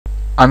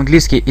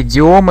Английские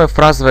идиомы,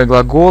 фразовые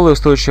глаголы,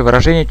 устойчивые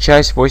выражения,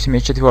 часть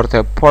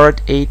 84,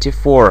 part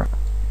 84.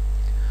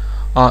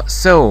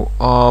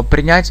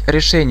 Принять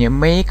решение,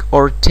 make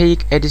or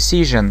take a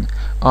decision.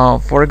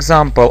 For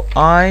example,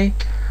 I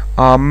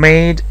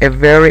made a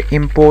very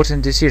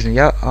important decision.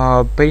 Я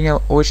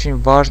принял очень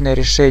важное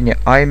решение.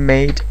 I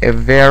made a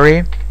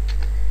very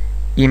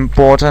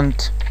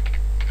important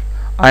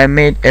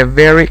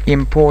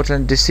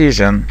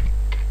decision.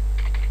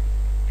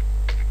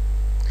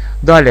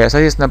 Далее,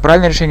 соответственно,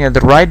 правильное решение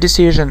the right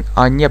decision,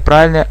 а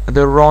неправильное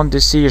the wrong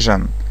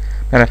decision.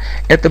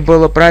 Это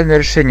было правильное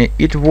решение.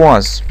 It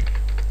was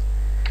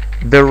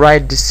the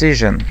right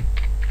decision.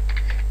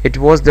 It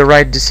was the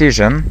right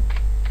decision.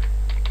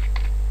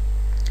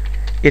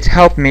 It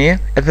helped me.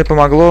 Это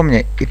помогло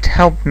мне. It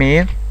helped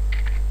me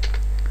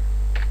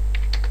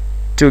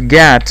to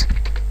get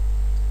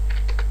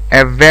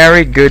a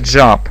very good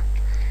job.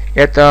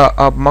 Это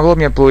помогло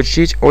мне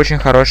получить очень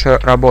хорошую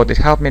работу. It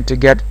helped me to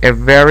get a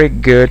very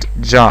good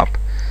job.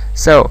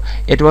 So,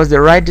 it was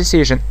the right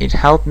decision. It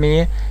helped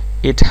me.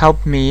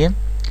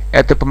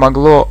 Это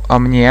помогло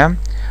мне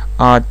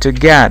to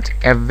get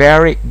a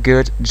very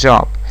good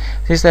job.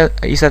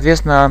 И,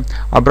 соответственно,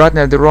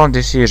 обратное the wrong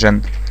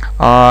decision.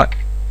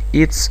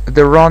 It's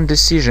the wrong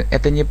decision.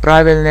 Это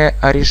неправильное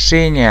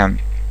решение.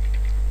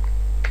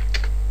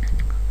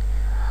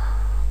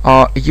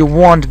 You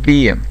won't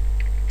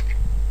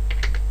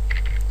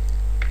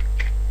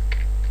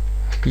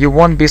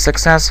be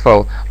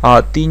successful.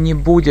 Ты не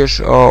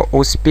будешь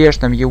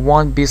успешным. You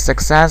won't be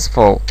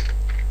successful.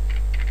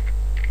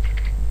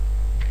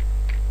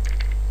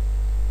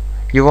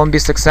 You won't be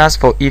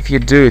successful if you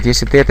do it.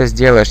 Если ты это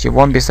сделаешь. You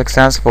won't be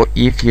successful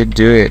if you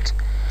do it.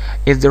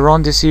 It's the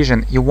wrong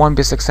decision. You won't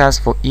be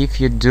successful if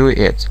you do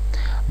it.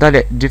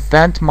 Далее,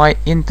 defend my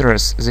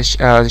interests.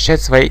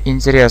 Защищать свои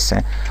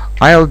интересы.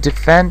 I'll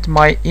defend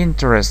my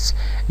interests.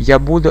 Я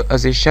буду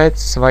защищать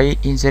свои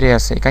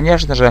интересы. И,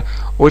 конечно же,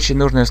 очень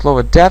нужное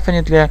слово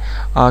definitely.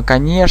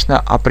 Конечно,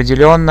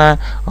 определенно.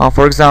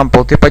 For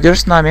example, ты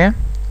пойдешь с нами?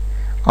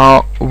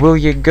 Will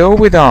you go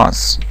with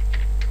us?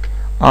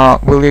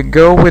 Will you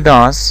go with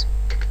us?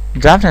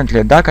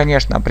 Definitely. Да,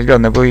 конечно,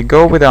 определенно. Will you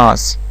go with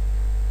us?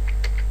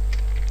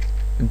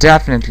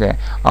 Definitely.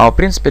 В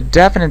принципе,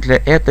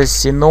 definitely это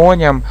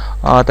синоним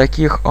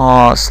таких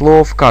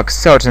слов, как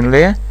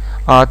certainly,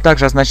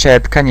 также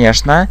означает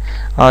конечно,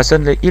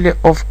 certainly или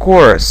of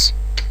course.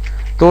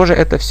 Тоже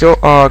это все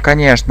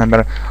конечно.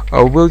 Например,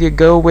 will you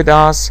go with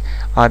us?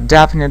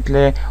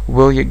 Definitely.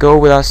 Will you go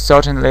with us?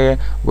 Certainly.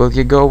 Will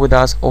you go with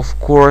us? Of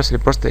course. Или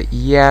просто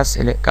yes,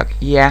 или как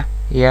yeah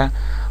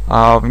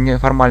в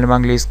неформальном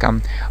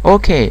английском.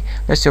 Окей.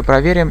 Ну все,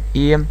 проверим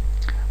и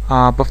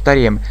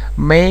повторим.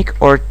 Make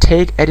or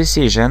take a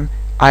decision.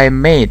 I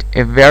made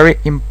a very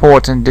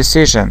important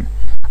decision.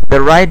 The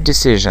right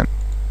decision.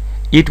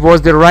 It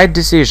was the right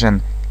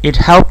decision. It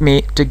helped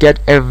me to get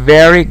a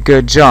very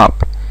good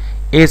job.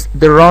 It's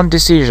the wrong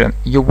decision.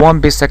 You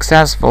won't be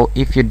successful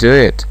if you do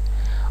it.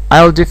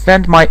 I'll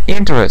defend my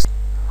interest.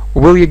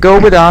 Will you go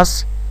with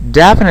us?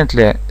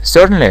 Definitely.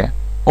 Certainly.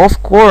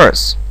 Of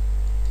course.